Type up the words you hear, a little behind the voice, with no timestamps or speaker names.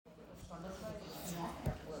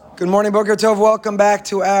Good morning, Boker Tov. Welcome back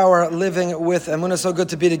to our Living with Emunah. So good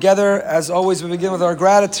to be together. As always, we begin with our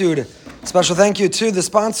gratitude. Special thank you to the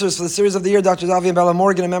sponsors for the series of the year, Dr. Zavi and Bella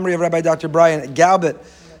Morgan, in memory of Rabbi Dr. Brian Galbit,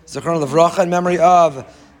 Zichron Levracha, in memory of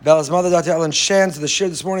Bella's mother, Dr. Ellen Shan. The shir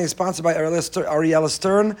this morning is sponsored by Ariella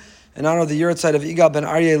Stern in honor of the Yurtzeit of Igal ben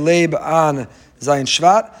Aryeh Leib on Zayin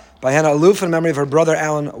Shvat, by Hannah Aluf in memory of her brother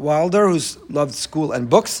Alan Wilder, who's loved school and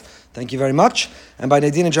books. Thank you very much. And by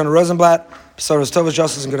Nadine and John Rosenblatt, Pesaros Tovas,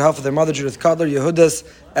 justice and good health for their mother, Judith Cutler, Yehudas,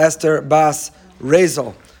 Esther, Bas,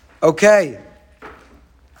 Razel. Okay.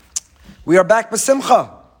 We are back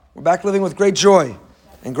B'Simcha. We're back living with great joy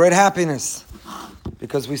and great happiness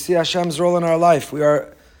because we see Hashem's role in our life. We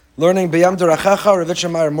are learning B'Yam D'Rachecha, Rav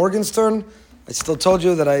Yitzchak Meyer Morgenstern. I still told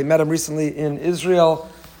you that I met him recently in Israel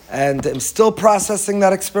and I'm still processing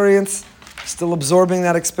that experience, still absorbing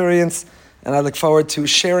that experience, and I look forward to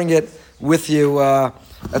sharing it with you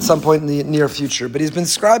at some point in the near future. But he's been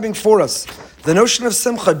describing for us the notion of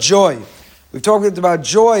simcha, joy. We've talked about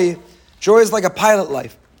joy. Joy is like a pilot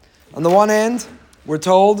light. On the one hand, we're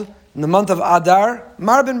told in the month of Adar,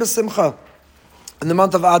 Marbin b'simcha. In the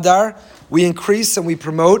month of Adar, we increase and we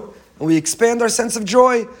promote and we expand our sense of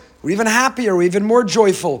joy. We're even happier, we're even more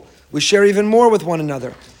joyful. We share even more with one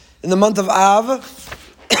another. In the month of Av,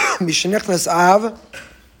 Mishenichnas Av,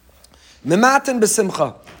 Mematen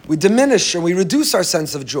b'simcha. We diminish and we reduce our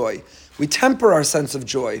sense of joy. We temper our sense of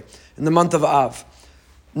joy in the month of Av.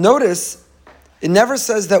 Notice, it never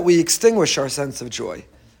says that we extinguish our sense of joy.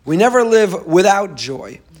 We never live without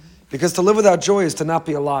joy. Because to live without joy is to not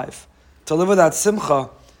be alive. To live without simcha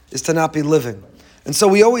is to not be living. And so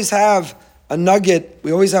we always have a nugget,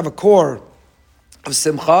 we always have a core of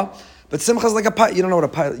simcha. But simcha is like a pilot. You don't know what a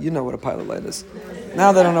pilot, you know what a pilot light is.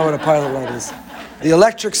 Now they don't know what a pilot light is. The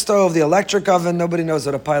electric stove, the electric oven, nobody knows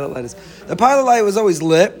what a pilot light is. The pilot light was always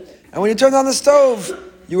lit, and when you turned on the stove,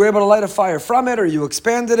 you were able to light a fire from it, or you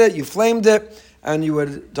expanded it, you flamed it, and you were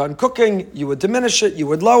done cooking, you would diminish it, you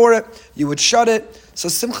would lower it, you would shut it. So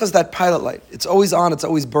simcha is that pilot light. It's always on, it's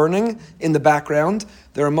always burning in the background.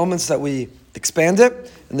 There are moments that we expand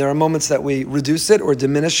it, and there are moments that we reduce it or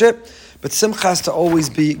diminish it, but simcha has to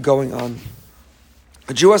always be going on.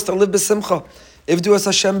 A Jew has to live b'simcha. Ivdu es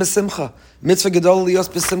Hashem b'simcha. Mitzvah gedol lios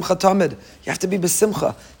b'simcha tamid. You have to be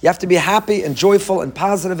b'simcha. You have to be happy and joyful and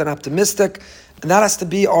positive and optimistic. And that has to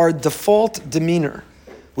be our default demeanor.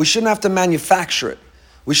 We shouldn't have to manufacture it.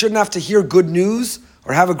 We shouldn't have to hear good news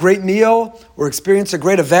or have a great meal or experience a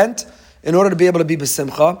great event in order to be able to be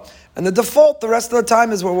b'simcha. And the default the rest of the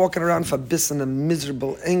time is we're walking around fabissana,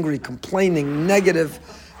 miserable, angry, complaining, negative.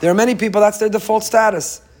 There are many people, that's their default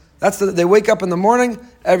status. They wake up in the morning,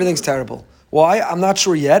 everything's terrible. Why? I'm not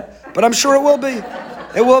sure yet, but I'm sure it will be.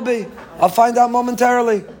 It will be. I'll find out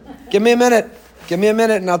momentarily. Give me a minute. Give me a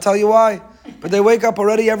minute and I'll tell you why. But they wake up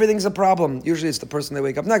already, everything's a problem. Usually it's the person they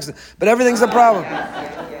wake up next to. But everything's a problem.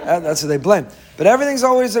 That's what they blame. But everything's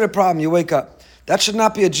always a problem. You wake up. That should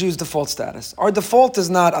not be a Jew's default status. Our default is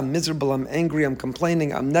not, I'm miserable, I'm angry, I'm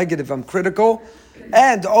complaining, I'm negative, I'm critical.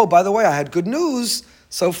 And, oh, by the way, I had good news,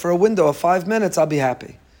 so for a window of 5 minutes, I'll be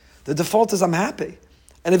happy. The default is I'm happy.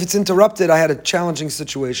 And if it's interrupted, I had a challenging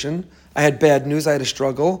situation, I had bad news, I had a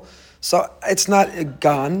struggle. So it's not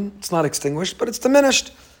gone, it's not extinguished, but it's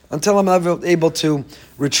diminished until I'm able to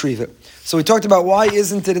retrieve it. So we talked about why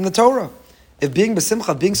isn't it in the Torah? If being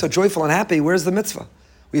b'simcha, being so joyful and happy, where's the mitzvah?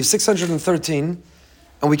 We have 613,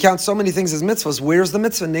 and we count so many things as mitzvahs. Where's the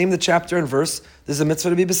mitzvah? Name the chapter and verse. There's a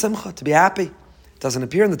mitzvah to be b'simcha, to be happy. It doesn't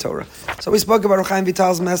appear in the Torah. So we spoke about Chaim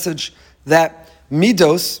Vital's message that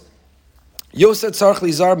midos, Yoser tzarch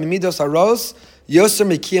lizar mimidos haros, yoser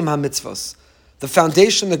mekiyim ha-mitzvos. The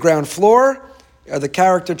foundation, the ground floor, are the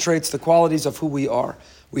character traits, the qualities of who we are.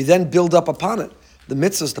 We then build up upon it. The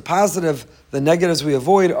mitzvahs, the positive, the negatives we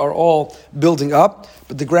avoid are all building up.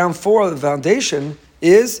 But the ground floor, the foundation,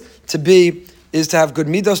 is to have good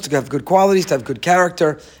midos, to have good qualities, to have good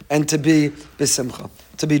character, and to be b'simcha,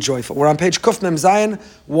 to be joyful. We're on page Kuf Mem Zayin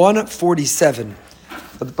 147,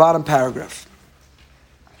 the bottom paragraph.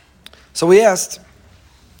 So we asked,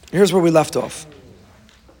 here's where we left off.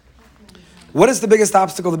 What is the biggest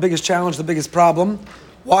obstacle, the biggest challenge, the biggest problem?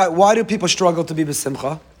 Why do people struggle to be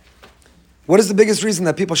b'simcha? What is the biggest reason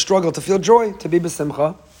that people struggle to feel joy, to be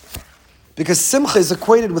b'simcha? Because simcha is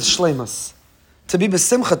equated with shleimus. To be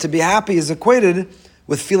b'simcha, to be happy, is equated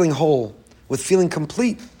with feeling whole, with feeling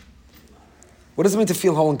complete. What does it mean to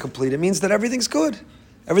feel whole and complete? It means that everything's good.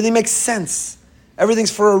 Everything makes sense.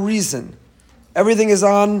 Everything's for a reason. Everything is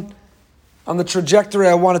on the trajectory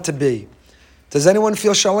I want it to be. Does anyone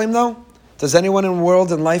feel shalom though? Does anyone in the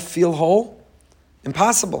world and life feel whole?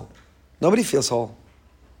 Impossible. Nobody feels whole.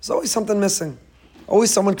 There's always something missing.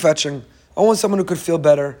 Always someone kvetching. Always someone who could feel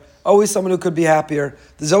better. Always someone who could be happier.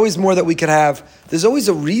 There's always more that we could have. There's always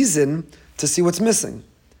a reason to see what's missing.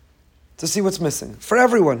 To see what's missing. For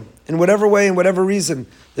everyone. In whatever way, in whatever reason,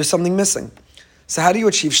 there's something missing. So how do you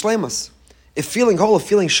achieve shleimus? If feeling whole, if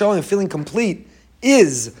feeling shalom, if feeling complete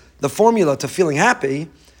is the formula to feeling happy,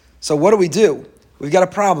 so what do? We've got a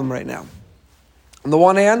problem right now. On the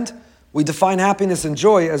one hand, we define happiness and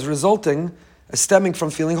joy as stemming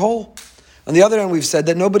from feeling whole. On the other hand, we've said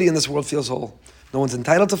that nobody in this world feels whole. No one's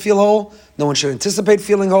entitled to feel whole. No one should anticipate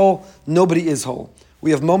feeling whole. Nobody is whole.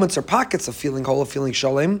 We have moments or pockets of feeling whole, of feeling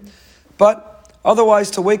shalom, but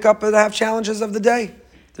otherwise to wake up and have challenges of the day.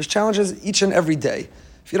 There's challenges each and every day.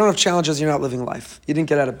 If you don't have challenges, you're not living life. You didn't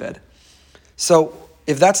get out of bed. So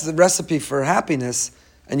if that's the recipe for happiness,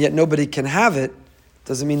 and yet nobody can have it,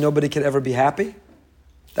 does it mean nobody can ever be happy?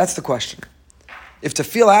 That's the question. If to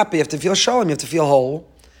feel happy, you have to feel shalom, you have to feel whole,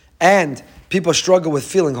 and people struggle with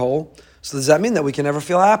feeling whole, so does that mean that we can never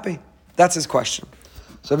feel happy? That's his question.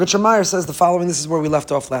 So Richard Meyer says the following, this is where we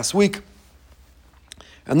left off last week,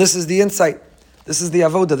 and this is the insight, this is the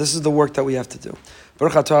avoda, this is the work that we have to do.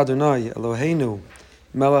 Baruch atah Adonai Eloheinu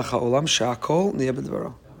melech haolam she'akol niyeh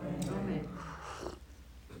b'dvaro.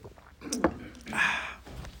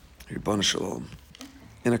 Ribbon Shalom.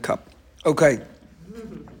 In a cup. Okay.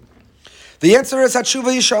 The answer is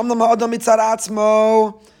Hatshuva Yisham Lama'adam Mitzad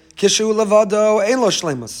Atzmo Kishu Levado Ein Lo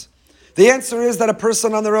Shleimus. The answer is that a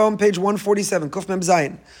person on their own, page 147, Kuf Mem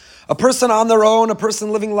Zayin, a person on their own, a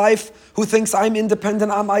person living life who thinks I'm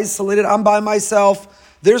independent, I'm isolated, I'm by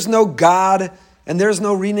myself, there's no God, and there's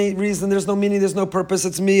no reason, there's no meaning, there's no purpose,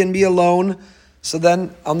 it's me and me alone, so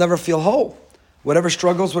then I'll never feel whole. Whatever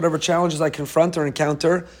struggles, whatever challenges I confront or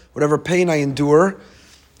encounter, whatever pain I endure,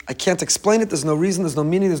 I can't explain it, there's no reason, there's no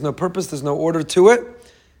meaning, there's no purpose, there's no order to it,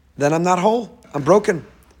 then I'm not whole. I'm broken.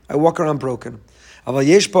 I walk around broken. But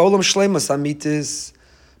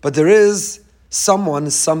there is someone,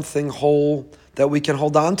 something whole that we can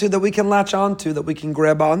hold on to, that we can latch on to, that we can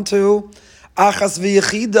grab onto. Achas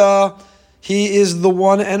v'yechida, he is the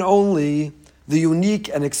one and only, the unique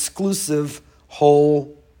and exclusive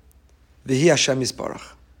whole. V'hi Hashem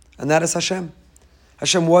Yisbarach. And that is Hashem.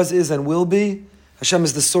 Hashem was, is, and will be. Hashem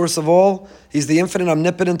is the source of all. He's the infinite,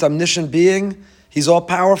 omnipotent, omniscient being. He's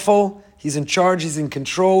all-powerful. He's in charge. He's in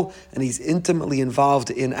control. And He's intimately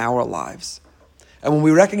involved in our lives. And when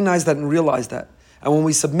we recognize that and realize that, and when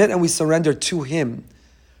we submit and we surrender to Him,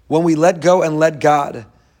 when we let go and let God,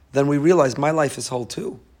 then we realize my life is whole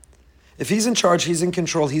too. If He's in charge, He's in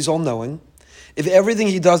control, He's all-knowing. If everything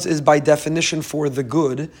He does is by definition for the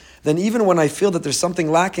good, then even when I feel that there's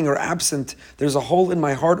something lacking or absent, there's a hole in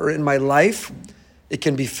my heart or in my life, it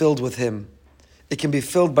can be filled with Him. It can be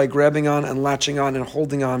filled by grabbing on and latching on and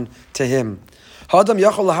holding on to Him.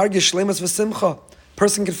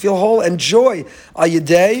 Person can feel whole and joy.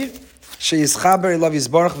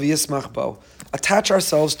 Attach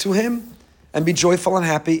ourselves to Him and be joyful and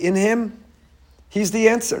happy in Him. He's the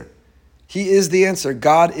answer. He is the answer.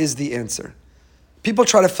 God is the answer. People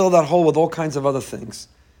try to fill that hole with all kinds of other things.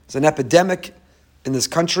 There's an epidemic in this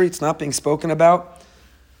country, it's not being spoken about,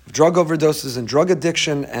 drug overdoses and drug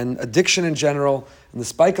addiction and addiction in general, and the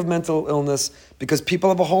spike of mental illness, because people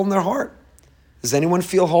have a hole in their heart. Does anyone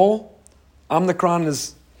feel whole? Omicron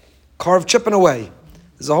is carved, chipping away.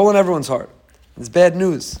 There's a hole in everyone's heart. It's bad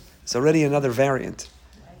news. It's already another variant.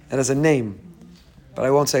 It has a name, but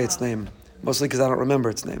I won't say its name, mostly because I don't remember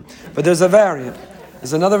its name. But there's a variant.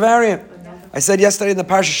 There's another variant. I said yesterday in the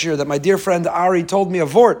Parsha Shir that my dear friend Ari told me a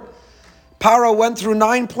vort. Paro went through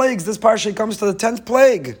 9 plagues. This Parsha comes to the 10th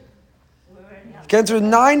plague. He went through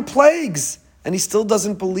 9 plagues, and he still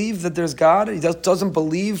doesn't believe that there's God. He doesn't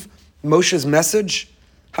believe Moshe's message.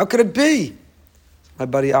 How could it be? My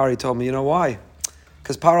buddy Ari told me, you know why?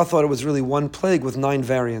 Because Paro thought it was really 1 plague with 9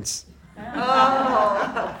 variants.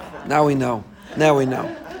 Now we know. Now we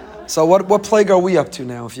know. So what plague are we up to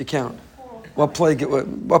now, if you count? What plague?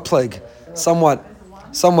 What plague? Somewhat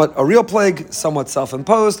a real plague, somewhat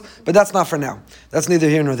self-imposed, but that's not for now. That's neither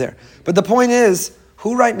here nor there. But the point is,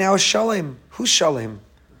 who right now is Shalem? Who's Shalem?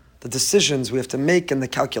 The decisions we have to make and the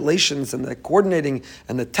calculations and the coordinating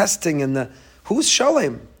and the testing and who's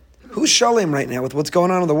Shalem? Who's Shalem right now with what's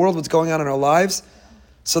going on in the world, what's going on in our lives?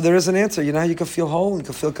 So there is an answer. You know how you can feel whole, you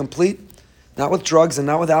can feel complete? Not with drugs and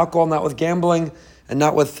not with alcohol, not with gambling, and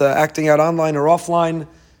not with acting out online or offline.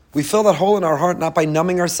 We fill that hole in our heart not by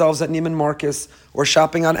numbing ourselves at Neiman Marcus or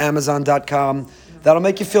shopping on Amazon.com. That'll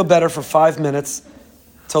make you feel better for 5 minutes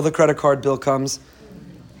till the credit card bill comes.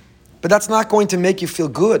 But that's not going to make you feel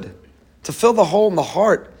good. To fill the hole in the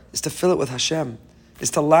heart is to fill it with Hashem,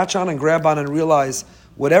 is to latch on and grab on and realize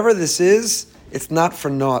whatever this is, It's not for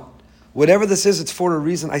naught. Whatever this is, it's for a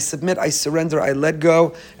reason. I submit, I surrender, I let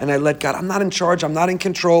go, and I let God. I'm not in charge, I'm not in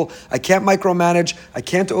control. I can't micromanage, I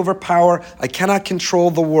can't overpower, I cannot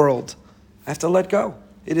control the world. I have to let go.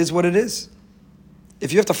 It is what it is.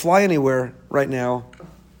 If you have to fly anywhere right now,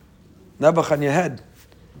 nebuch on your head.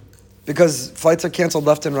 Because flights are canceled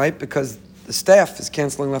left and right, because the staff is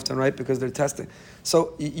canceling left and right because they're testing.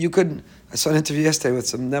 So you could, I saw an interview yesterday with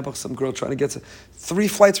some girl trying to get to, 3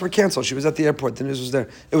 flights were canceled. She was at the airport, the news was there.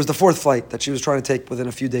 It was the 4th flight that she was trying to take within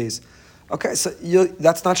a few days. Okay, so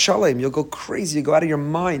that's not shalom. You'll go crazy, you go out of your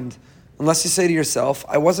mind. Unless you say to yourself,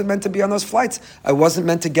 I wasn't meant to be on those flights. I wasn't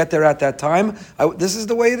meant to get there at that time. This is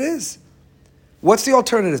the way it is. What's the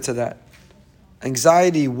alternative to that?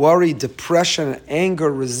 Anxiety, worry, depression,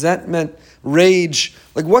 anger, resentment, rage.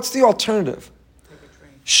 Like, what's the alternative?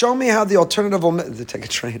 Show me how the alternative will take a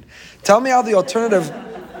train. Tell me how the alternative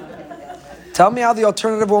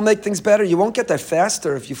will make things better. You won't get there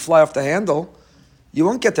faster if you fly off the handle. You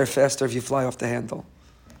won't get there faster if you fly off the handle.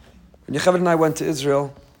 When Yocheved and I went to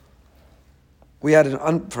Israel, we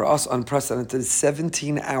had for us unprecedented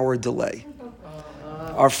 17-hour delay.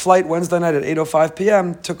 Our flight Wednesday night at 8:05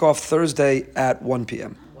 p.m. took off Thursday at 1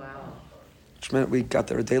 p.m. Wow. Which meant we got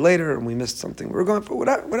there a day later and we missed something. We were going for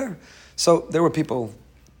whatever. So there were people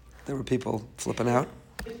flipping out.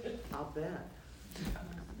 I'll bet.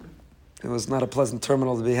 It was not a pleasant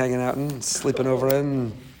terminal to be hanging out in, sleeping over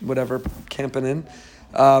in, whatever, camping in.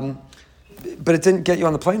 But it didn't get you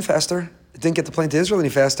on the plane faster. It didn't get the plane to Israel any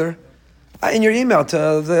faster. In your email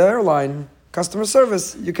to the airline customer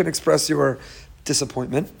service, you could express your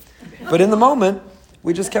disappointment. But in the moment,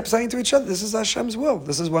 we just kept saying to each other, this is Hashem's will.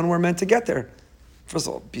 This is when we're meant to get there. First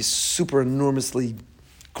of all, be super enormously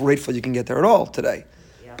grateful you can get there at all today.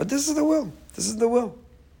 Yeah. But this is the will. This is the will.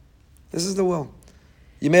 This is the will.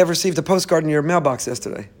 You may have received a postcard in your mailbox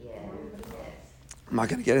yesterday. Yeah. I'm not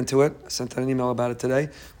going to get into it. I sent out an email about it today.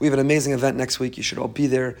 We have an amazing event next week. You should all be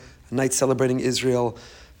there. A night celebrating Israel.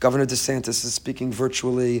 Governor DeSantis is speaking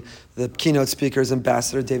virtually. The keynote speaker is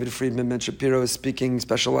Ambassador David Friedman. Ben Shapiro is speaking.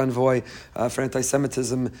 Special Envoy for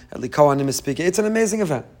Anti-Semitism. Eli Cohen is speaking. It's an amazing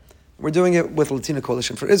event. We're doing it with Latino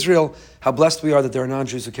Coalition for Israel. How blessed we are that there are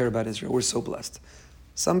non-Jews who care about Israel. We're so blessed.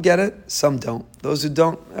 Some get it, some don't. Those who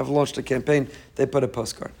don't have launched a campaign. They put a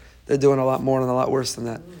postcard. They're doing a lot more and a lot worse than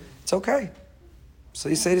that. It's okay. So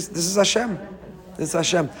you say, this is Hashem. This is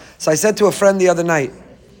Hashem. So I said to a friend the other night,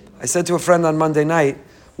 on Monday night,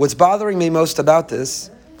 what's bothering me most about this,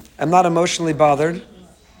 I'm not emotionally bothered.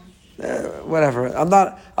 Whatever. I'm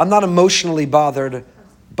not emotionally bothered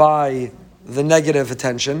by the negative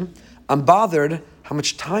attention. I'm bothered how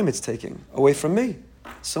much time it's taking away from me.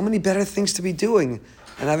 So many better things to be doing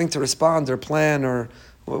and having to respond or plan or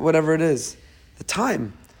whatever it is. The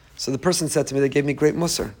time. So the person said to me, they gave me great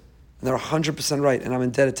musar. And they're 100% right, and I'm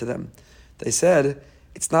indebted to them. They said,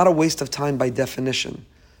 it's not a waste of time by definition.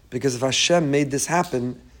 Because if Hashem made this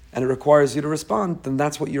happen and it requires you to respond, then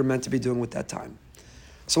that's what you're meant to be doing with that time.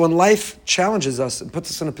 So when life challenges us and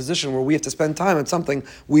puts us in a position where we have to spend time on something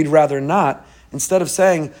we'd rather not, instead of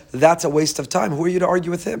saying, that's a waste of time, who are you to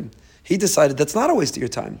argue with him? He decided that's not a waste of your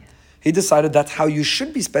time. He decided that's how you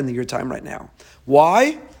should be spending your time right now.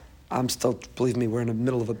 Why? Believe me, we're in the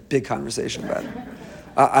middle of a big conversation about it.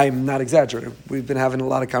 I'm not exaggerating. We've been having a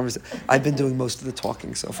lot of conversation. I've been doing most of the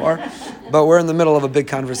talking so far, but we're in the middle of a big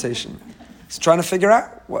conversation. It's trying to figure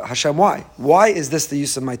out, Hashem, why? Why is this the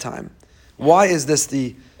use of my time? Why is this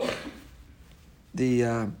the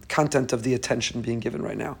content of the attention being given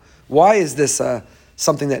right now? Why is this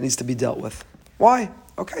something that needs to be dealt with? Why?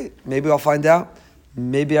 Okay, maybe I'll find out.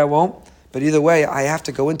 Maybe I won't. But either way, I have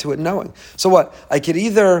to go into it knowing. So what? I could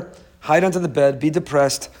either hide under the bed, be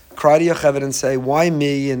depressed, cry to Yocheved and say, why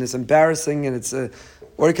me? And it's embarrassing, and it's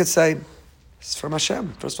or I could say, it's from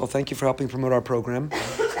Hashem. First of all, thank you for helping promote our program.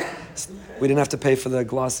 We didn't have to pay for the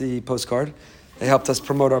glossy postcard. They helped us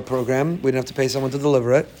promote our program. We didn't have to pay someone to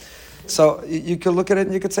deliver it. So you could look at it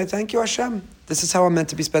and you could say, thank you, Hashem. This is how I'm meant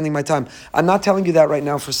to be spending my time. I'm not telling you that right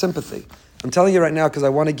now for sympathy. I'm telling you right now because I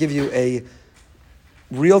want to give you a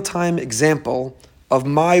real-time example of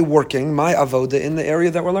my working, my avoda in the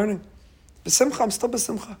area that we're learning. B'simcha, I'm still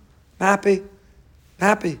b'simcha. I'm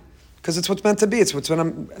happy. Because it's what's meant to be.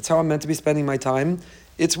 It's how I'm meant to be spending my time.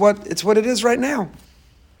 It's what it is right now.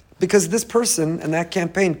 Because this person and that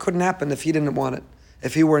campaign couldn't happen if he didn't want it,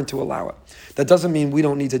 if he weren't to allow it. That doesn't mean we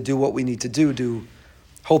don't need to do what we need to do to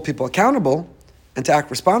hold people accountable and to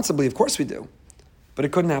act responsibly. Of course we do. But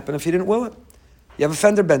it couldn't happen if he didn't will it. You have a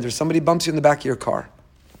fender bender. Somebody bumps you in the back of your car.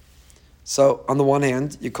 So on the one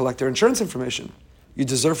hand, you collect their insurance information. You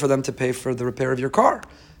deserve for them to pay for the repair of your car.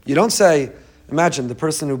 You don't say, Imagine the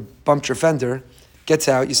person who bumped your fender gets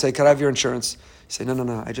out, you say, "Can I have your insurance?" You say,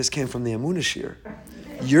 no, I just came from the Amunah Shir.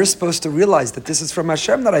 You're supposed to realize that this is from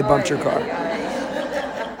Hashem that I bumped your car.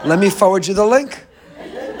 Let me forward you the link.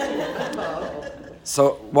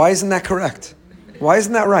 So why isn't that correct? Why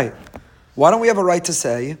isn't that right? Why don't we have a right to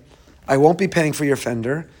say, I won't be paying for your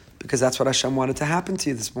fender because that's what Hashem wanted to happen to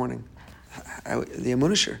you this morning. The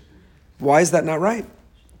Amunah Shir. Why is that not right?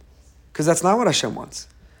 Because that's not what Hashem wants.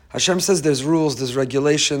 Hashem says there's rules, there's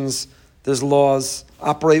regulations, there's laws,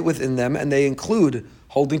 operate within them, and they include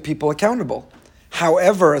holding people accountable.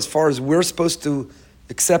 However, as far as we're supposed to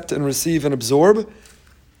accept and receive and absorb,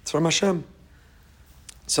 it's from Hashem.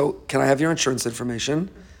 So, can I have your insurance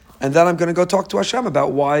information? And then I'm going to go talk to Hashem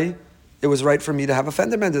about why it was right for me to have a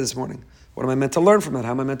fender mended this morning. What am I meant to learn from it?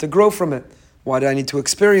 How am I meant to grow from it? Why do I need to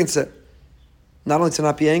experience it? Not only to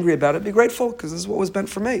not be angry about it, be grateful, because this is what was meant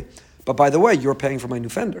for me. But by the way, you're paying for my new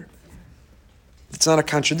fender. It's not a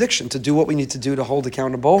contradiction to do what we need to do to hold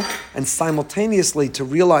accountable and simultaneously to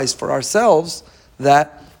realize for ourselves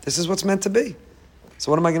that this is what's meant to be.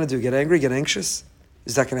 So what am I going to do? Get angry? Get anxious?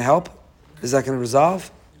 Is that going to help? Is that going to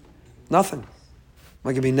resolve? Nothing. Am I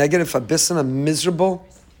going to be negative, abyssin, miserable?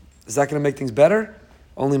 Is that going to make things better?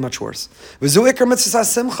 Only much worse. And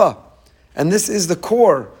this is the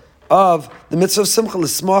core of the mitzvah of simcha,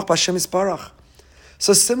 l'smach b'Hashem yisparach.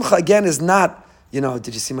 So simcha, again, is not, did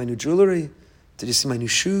you see my new jewelry? Did you see my new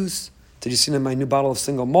shoes? Did you see my new bottle of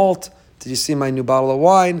single malt? Did you see my new bottle of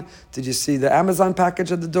wine? Did you see the Amazon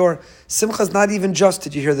package at the door? Simcha is not even just,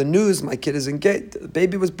 did you hear the news? My kid is engaged, the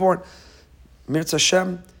baby was born. Mirz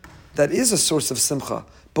Hashem, that is a source of simcha.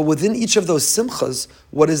 But within each of those simchas,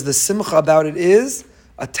 what is the simcha about it is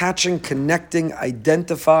attaching, connecting,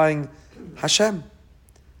 identifying Hashem.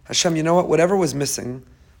 Hashem, you know what? Whatever was missing,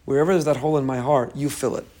 wherever there's that hole in my heart, you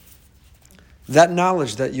fill it. That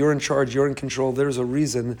knowledge that you're in charge, you're in control, there's a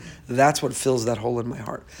reason, that's what fills that hole in my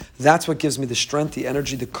heart. That's what gives me the strength, the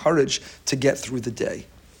energy, the courage to get through the day.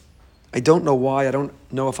 I don't know why, I don't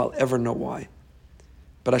know if I'll ever know why.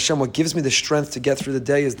 But Hashem, what gives me the strength to get through the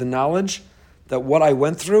day is the knowledge that what I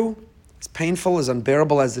went through, as painful, as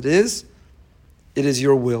unbearable as it is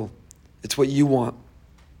your will. It's what you want.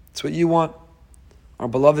 It's what you want. Our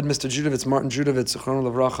beloved Mr. Judovitz, Martin Judovitz, Zichrono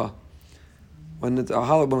Livracha, when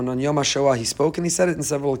on Yom HaShoah he spoke, and he said it in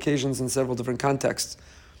several occasions in several different contexts.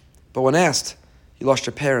 But when asked, you lost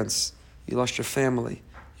your parents, you lost your family,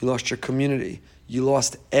 you lost your community, you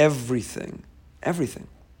lost everything. Everything.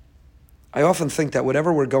 I often think that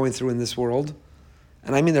whatever we're going through in this world,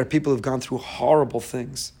 and I mean there are people who've gone through horrible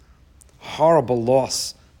things, horrible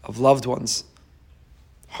loss of loved ones,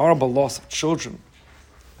 horrible loss of children,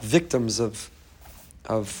 victims of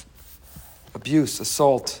abuse,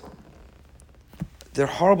 assault. They're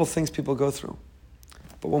horrible things people go through.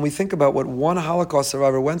 But when we think about what one Holocaust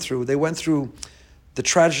survivor went through, they went through the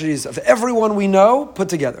tragedies of everyone we know put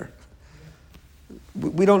together.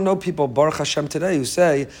 We don't know people, Baruch Hashem, today who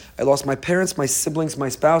say, I lost my parents, my siblings, my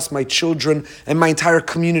spouse, my children, and my entire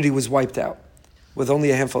community was wiped out with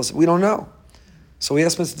only a handful of... We don't know. So we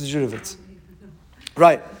asked Mr. Judovitz.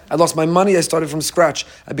 Right, I lost my money, I started from scratch.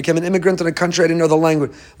 I became an immigrant in a country I didn't know the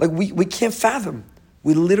language. Like, we can't fathom.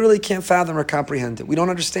 We literally can't fathom or comprehend it. We don't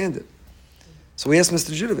understand it. So we asked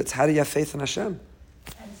Mr. Judovitz, how do you have faith in Hashem?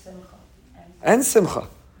 And simcha.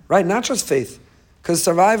 Right, not just faith. Because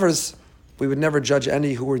survivors, we would never judge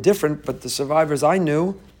any who were different, but the survivors I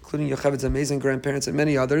knew, including Yocheved's amazing grandparents and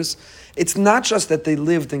many others, it's not just that they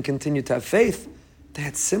lived and continued to have faith, they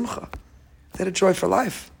had simcha. They had a joy for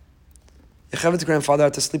life. Yocheved's grandfather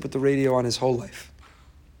had to sleep with the radio on his whole life.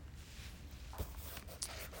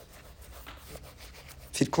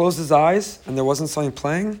 If he'd closed his eyes and there wasn't something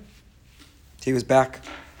playing, he was back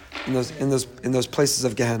in those places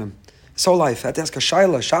of Gehenna. His whole life, had to ask a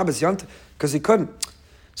Shaila, Shabbos, Yont, because he couldn't.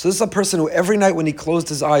 So this is a person who every night when he closed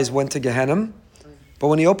his eyes went to Gehenna, but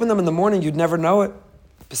when he opened them in the morning, you'd never know it.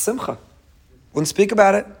 B'simcha. Wouldn't speak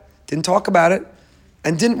about it, didn't talk about it,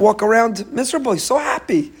 and didn't walk around miserable. He's so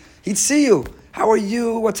happy. He'd see you. How are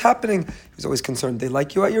you? What's happening? He was always concerned. They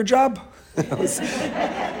like you at your job?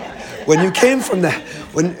 When you came from that,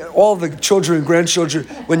 when all the children and grandchildren,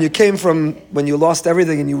 when you lost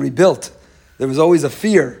everything and you rebuilt, there was always a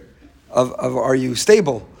fear of are you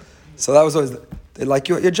stable? So that was always, they like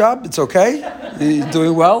you at your job? It's okay? You're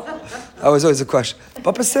doing well? That was always a question.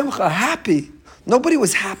 But b'simcha, happy. Nobody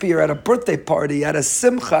was happier at a birthday party, at a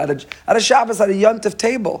simcha, at a Shabbos, at a yontif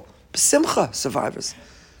table. B'simcha, survivors.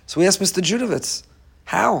 So we asked Mr. Judovitz,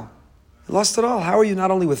 how? You lost it all. How are you not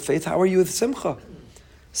only with faith, how are you with simcha?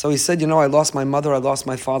 So he said, I lost my mother, I lost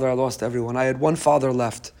my father, I lost everyone. I had one father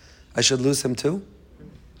left. I should lose him too?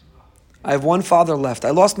 I have one father left.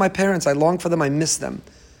 I lost my parents. I long for them. I miss them.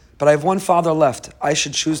 But I have one father left. I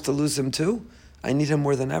should choose to lose him too. I need him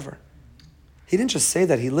more than ever. He didn't just say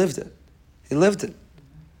that. He lived it. He lived it.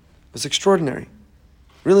 It was extraordinary.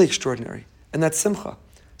 Really extraordinary. And that's simcha.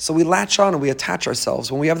 So we latch on and we attach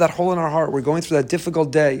ourselves. When we have that hole in our heart, we're going through that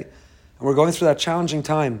difficult day, and we're going through that challenging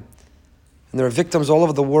time. And there are victims all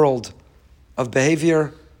over the world of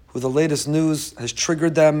behavior who the latest news has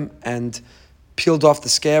triggered them and peeled off the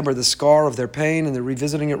scab or the scar of their pain, and they're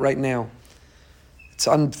revisiting it right now. It's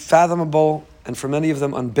unfathomable, and for many of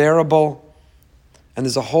them unbearable, and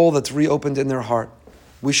there's a hole that's reopened in their heart.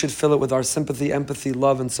 We should fill it with our sympathy, empathy,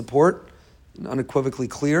 love, and support, and unequivocally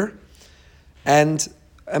clear, and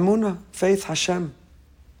emunah, faith, Hashem.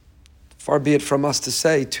 Far be it from us to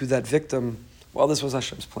say to that victim, well, this was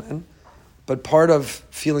Hashem's plan. But part of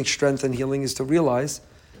feeling strength and healing is to realize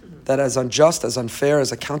that as unjust, as unfair,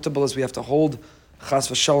 as accountable as we have to hold chas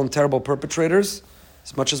v'shalom terrible perpetrators,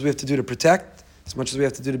 as much as we have to do to protect, as much as we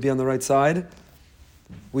have to do to be on the right side,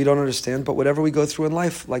 we don't understand. But whatever we go through in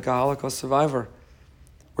life, like a Holocaust survivor,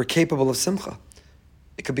 we're capable of simcha.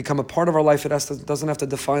 It could become a part of our life. It doesn't have to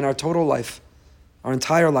define our total life, our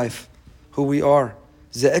entire life, who we are.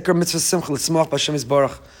 Ze'ikar mitzvah simcha l'tzmach b'Hashem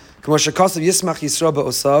yisbarach. K'mo shekasav yismach Yisro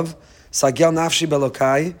be'osav, sagel nafshi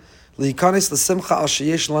be'lokai, li'yikanis l'simcha al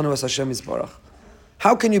sheyesh lanu as Hashem yisbarach.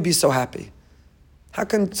 How can you be so happy? How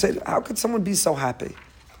could someone be so happy?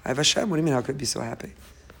 I have Hashem. What do you mean, how could I be so happy?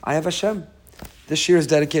 I have Hashem. This year is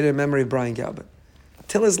dedicated in memory of Brian Galbert.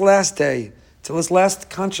 Till his last day, till his last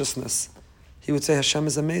consciousness, he would say, Hashem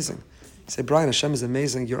is amazing. He'd say, Brian, Hashem is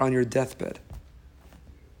amazing. You're on your deathbed.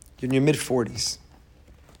 You're in your mid-40s.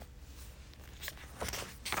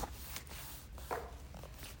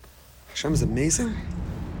 Hashem is amazing?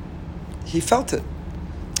 He felt it.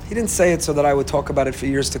 He didn't say it so that I would talk about it for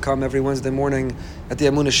years to come every Wednesday morning at the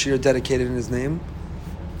Amunah Shir dedicated in his name.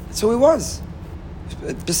 That's who he was.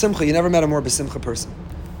 B'simcha, you never met a more b'simcha person.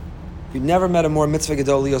 You never met a more mitzvah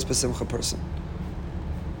gedol lios b'simcha person.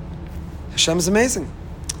 Hashem is amazing.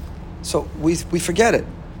 So we forget it.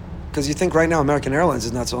 Because you think right now American Airlines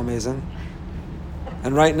is not so amazing.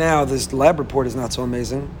 And right now this lab report is not so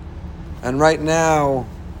amazing. And right now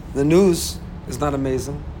the news is not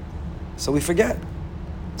amazing. So we forget.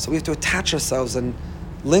 So we have to attach ourselves and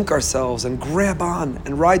link ourselves and grab on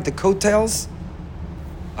and ride the coattails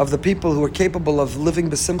of the people who are capable of living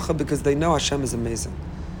b'simcha because they know Hashem is amazing.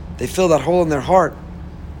 They fill that hole in their heart,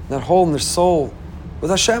 that hole in their soul with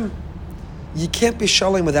Hashem. You can't be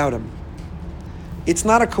shalom without Him. It's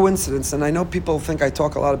not a coincidence, and I know people think I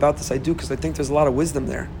talk a lot about this. I do, because I think there's a lot of wisdom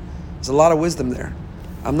there. There's a lot of wisdom there.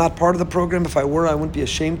 I'm not part of the program. If I were, I wouldn't be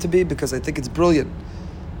ashamed to be, because I think it's brilliant.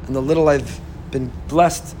 And the little I've been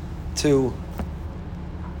blessed to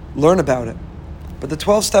learn about it. But the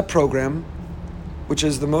 12-step program, which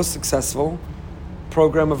is the most successful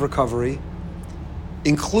program of recovery,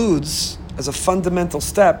 includes, as a fundamental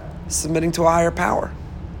step, submitting to a higher power.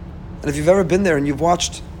 And if you've ever been there and you've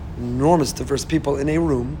watched enormous diverse people in a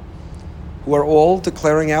room who are all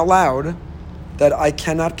declaring out loud that I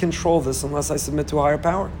cannot control this unless I submit to a higher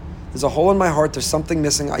power. There's a hole in my heart, there's something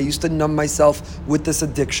missing. I used to numb myself with this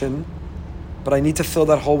addiction, but I need to fill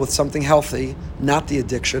that hole with something healthy, not the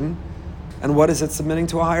addiction. And what is it? Submitting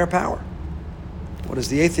to a higher power. What does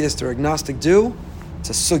the atheist or agnostic do? It's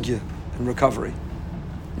a sugya in recovery.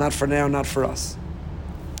 Not for now, not for us.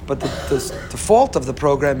 But the default of the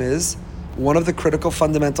program is, one of the critical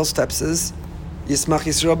fundamental steps is Yismach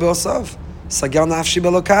Yisrael be'osav, Sagel nafshi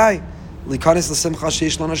be'lokai, Likanis l'simcha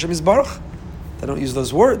sheyesh lanu Hashem yisbarach. They don't use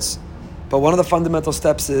those words. But one of the fundamental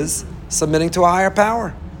steps is submitting to a higher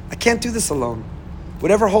power. I can't do this alone.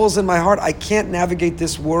 Whatever holes in my heart, I can't navigate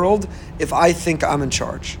this world if I think I'm in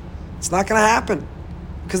charge. It's not going to happen.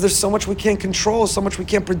 Because there's so much we can't control, so much we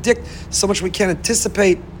can't predict, so much we can't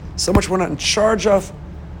anticipate, so much we're not in charge of,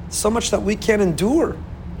 so much that we can't endure.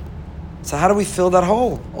 So how do we fill that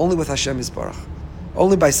hole? Only with Hashem Yisbarach.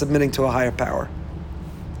 Only by submitting to a higher power.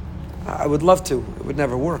 I would love to. It would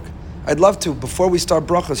never work. I'd love to, before we start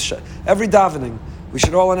brachas, every davening, we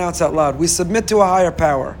should all announce out loud, we submit to a higher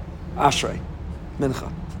power. Ashrei.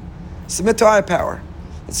 Mincha. Submit to a higher power.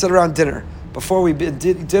 Let's sit around dinner. Before we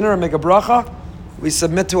dinner and make a bracha, we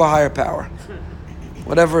submit to a higher power.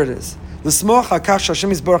 Whatever it is. L'smoach hakash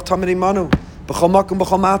Hashem Yisbarach tamid imanu. B'chol makom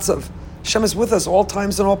b'chol matzav. Hashem is with us all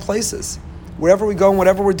times and all places. Wherever we go and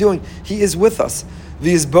whatever we're doing, He is with us.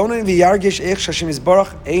 There is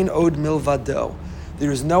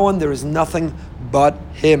no one, there is nothing but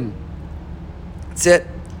Him. That's it.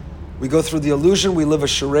 We go through the illusion, we live a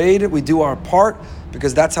charade, we do our part,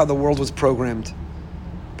 because that's how the world was programmed.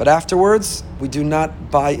 But afterwards, we do not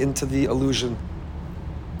buy into the illusion.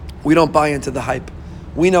 We don't buy into the hype.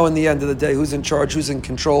 We know in the end of the day who's in charge, who's in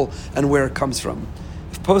control, and where it comes from.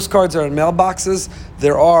 If postcards are in mailboxes,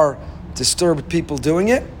 there are disturbed people doing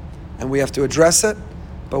it, and we have to address it,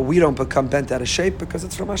 but we don't become bent out of shape because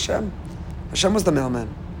it's from Hashem. Hashem was the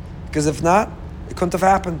mailman. Because if not, it couldn't have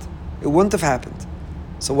happened. It wouldn't have happened.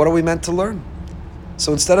 So what are we meant to learn?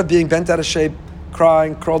 So instead of being bent out of shape,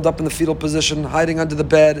 crying, curled up in the fetal position, hiding under the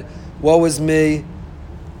bed, woe is me,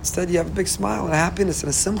 instead you have a big smile and a happiness and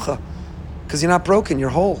a simcha. Because you're not broken, you're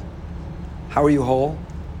whole. How are you whole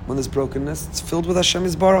when there's brokenness? It's filled with Hashem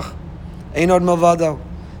Yisbarach. Einod Malvado.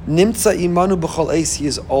 Nimtza imanu b'chol eis. He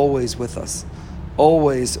is always with us.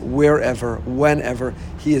 Always, wherever, whenever,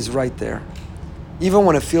 He is right there. Even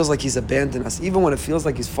when it feels like He's abandoned us, even when it feels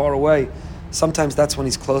like He's far away, sometimes that's when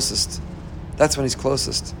He's closest. That's when He's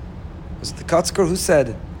closest. Was it the Kotzker who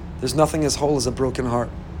said, there's nothing as whole as a broken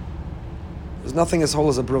heart? There's nothing as whole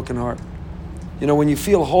as a broken heart. You know, when you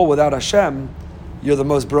feel whole without Hashem, you're the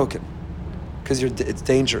most broken. Because it's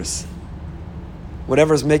dangerous.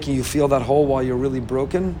 Whatever's making you feel that whole while you're really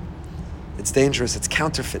broken, it's dangerous, it's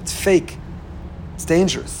counterfeit, it's fake. It's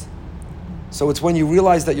dangerous. So it's when you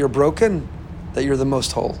realize that you're broken, that you're the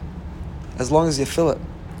most whole. As long as you fill it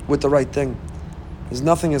with the right thing. There's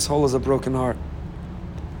nothing as whole as a broken heart.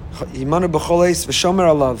 He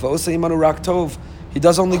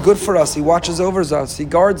does only good for us. He watches over us. He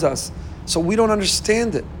guards us. So we don't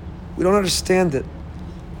understand it. We don't understand it.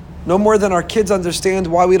 No more than our kids understand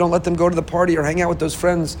why we don't let them go to the party or hang out with those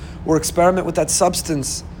friends or experiment with that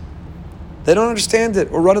substance. They don't understand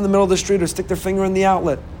it, or run in the middle of the street or stick their finger in the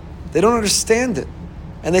outlet. They don't understand it.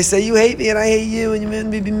 And they say, you hate me and I hate you and you made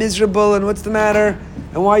me be miserable and what's the matter?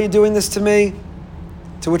 And why are you doing this to me?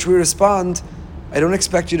 To which we respond, I don't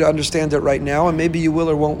expect you to understand it right now, and maybe you will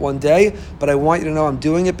or won't one day, but I want you to know I'm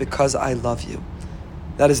doing it because I love you.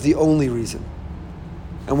 That is the only reason.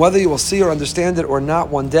 And whether you will see or understand it or not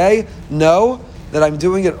one day, know that I'm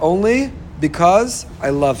doing it only because I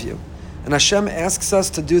love you. And Hashem asks us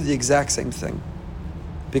to do the exact same thing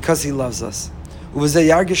because He loves us. You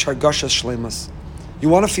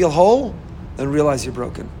want to feel whole? Then realize you're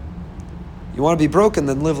broken. You want to be broken?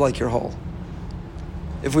 Then live like you're whole.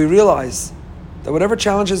 If we realize that whatever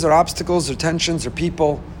challenges or obstacles or tensions or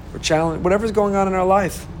people or challenge, whatever's going on in our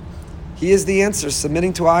life, He is the answer.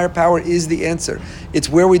 Submitting to a higher power is the answer. It's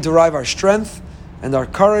where we derive our strength and our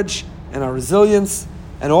courage and our resilience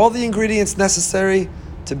and all the ingredients necessary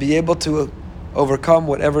to be able to overcome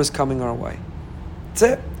whatever is coming our way. That's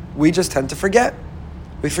it. We just tend to forget.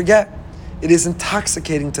 We forget. It is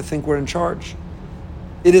intoxicating to think we're in charge.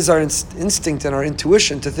 It is our instinct and our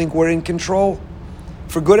intuition to think we're in control,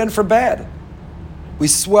 for good and for bad. We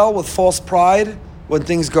swell with false pride when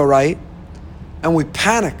things go right, and we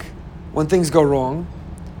panic when things go wrong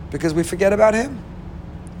because we forget about Him.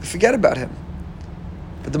 We forget about Him.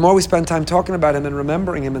 But the more we spend time talking about Him and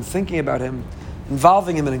remembering Him and thinking about Him,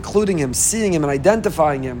 involving Him and including Him, seeing Him and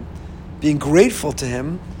identifying Him, being grateful to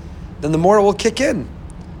Him, then the more it will kick in.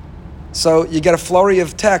 So you get a flurry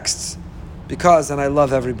of texts because, and I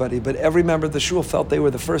love everybody, but every member of the shul felt they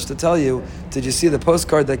were the first to tell you, did you see the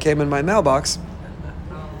postcard that came in my mailbox?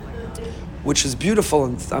 Which is beautiful,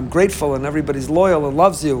 and I'm grateful, and everybody's loyal and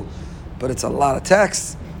loves you, but it's a lot of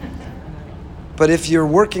texts. But if you're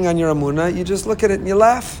working on your emunah, you just look at it and you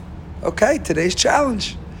laugh. Okay, today's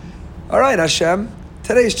challenge. All right, Hashem,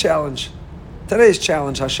 today's challenge. Today's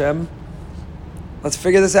challenge, Hashem. Let's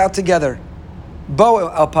figure this out together. Bo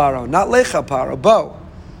al paro, not lech al paro, bo.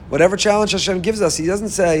 Whatever challenge Hashem gives us, He doesn't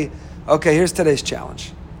say, okay, here's today's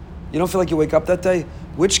challenge. You don't feel like you wake up that day?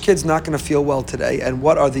 Which kid's not going to feel well today? And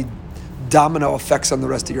what are the domino effects on the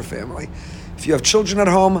rest of your family? If you have children at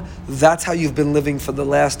home, that's how you've been living for the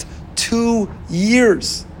last 2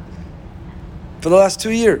 years. For the last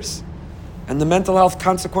 2 years. And the mental health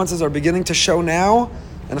consequences are beginning to show now,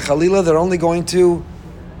 and Khalila, they're only going to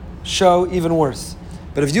show even worse.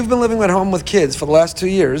 But if you've been living at home with kids for the last 2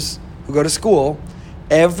 years, who go to school,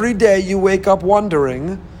 every day you wake up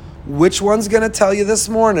wondering, which one's going to tell you this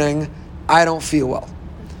morning, I don't feel well.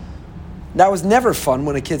 That was never fun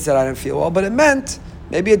when a kid said I didn't feel well, but it meant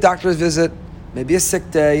maybe a doctor's visit, maybe a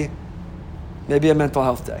sick day, maybe a mental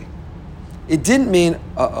health day. It didn't mean,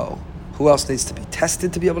 who else needs to be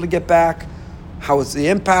tested to be able to get back? How is the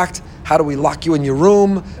impact? How do we lock you in your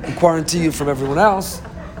room and quarantine you from everyone else?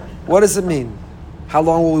 What does it mean? How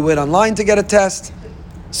long will we wait online to get a test?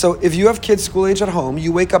 So if you have kids school age at home,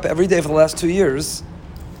 you wake up every day for the last 2 years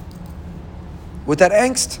with that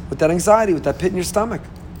angst, with that anxiety, with that pit in your stomach.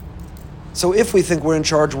 So if we think we're in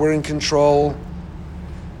charge, we're in control,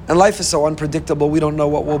 and life is so unpredictable, we don't know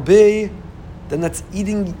what will be, then that's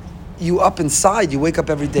eating you up inside. You wake up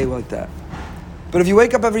every day like that. But if you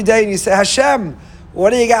wake up every day and you say, Hashem, what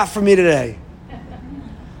do you got for me today?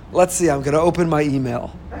 Let's see, I'm going to open my email.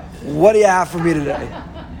 What do you have for me today?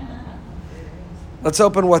 Let's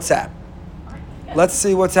open WhatsApp. Let's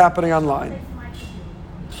see what's happening online.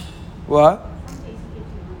 What?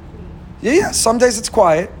 Yeah, some days it's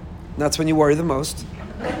quiet. And that's when you worry the most.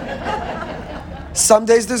 Some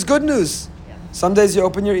days there's good news. Some days you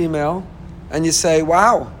open your email and you say,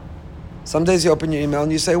 wow. Some days you open your email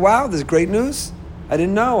and you say, wow, there's great news. I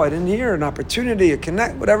didn't know, I didn't hear, an opportunity, a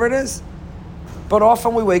connect, whatever it is. But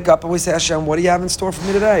often we wake up and we say, Hashem, what do you have in store for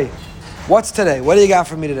me today? What's today? What do you got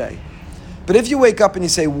for me today? But if you wake up and you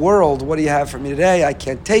say, world, what do you have for me today? I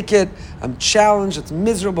can't take it. I'm challenged. It's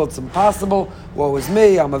miserable. It's impossible. Woe is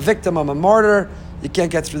me. I'm a victim. I'm a martyr. You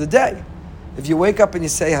can't get through the day. If you wake up and you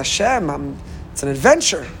say, Hashem, it's an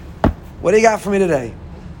adventure. What do you got for me today?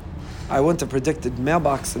 I wouldn't have predicted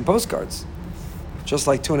mailbox and postcards. Just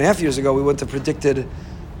like 2.5 years ago, we wouldn't have predicted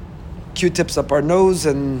Q-tips up our nose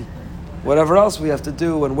and whatever else we have to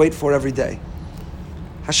do and wait for every day.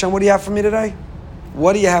 Hashem, what do you have for me today?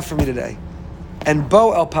 What do you have for me today? And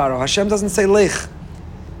Bo El Paro, Hashem doesn't say Lech.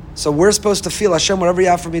 So we're supposed to feel, Hashem, whatever you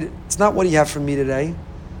have for me. It's not what do you have for me today.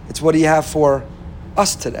 It's what do you have for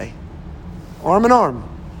us today. Arm in arm.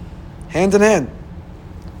 Hand in hand.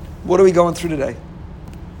 What are we going through today?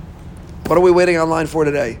 What are we waiting online for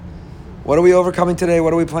today? What are we overcoming today?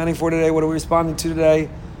 What are we planning for today? What are we responding to today?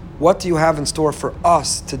 What do you have in store for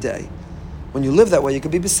us today? When you live that way, you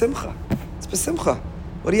could be besimcha. It's besimcha.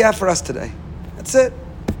 What do you have for us today? That's it.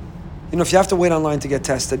 You know, if you have to wait online to get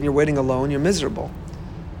tested and you're waiting alone, you're miserable.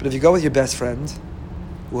 But if you go with your best friend,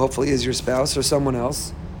 who hopefully is your spouse or someone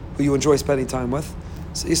else who you enjoy spending time with,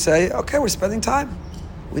 so you say, okay, we're spending time.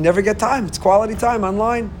 We never get time. It's quality time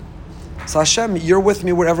online. So Hashem, you're with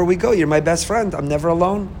me wherever we go. You're my best friend. I'm never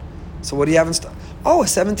alone. So what do you have in store? Oh, a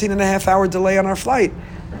 17.5-hour delay on our flight.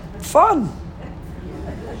 Fun.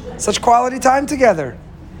 Such quality time together.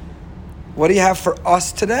 What do you have for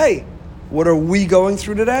us today? What are we going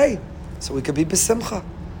through today? So we could be besimcha.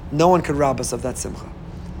 No one could rob us of that simcha.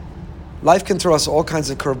 Life can throw us all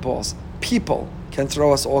kinds of curveballs. People can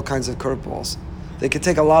throw us all kinds of curveballs. They can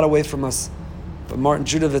take a lot away from us. But Martin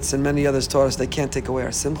Judovitz and many others taught us they can't take away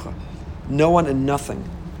our simcha. No one and nothing.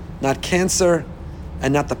 Not cancer,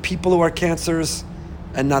 and not the people who are cancers,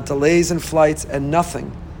 and not delays in flights, and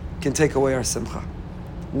nothing can take away our simcha.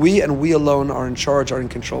 We and we alone are in charge, are in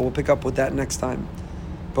control. We'll pick up with that next time.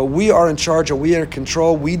 But we are in charge, and we are in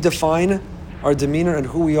control. We define our demeanor and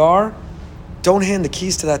who we are. Don't hand the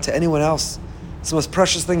keys to that to anyone else. It's the most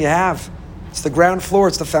precious thing you have. It's the ground floor.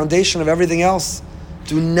 It's the foundation of everything else.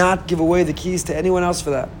 Do not give away the keys to anyone else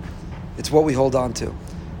for that. It's what we hold on to.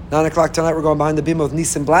 9 o'clock tonight, we're going behind the beam with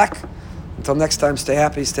Nissan Black. Until next time, stay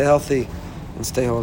happy, stay healthy, and stay holy.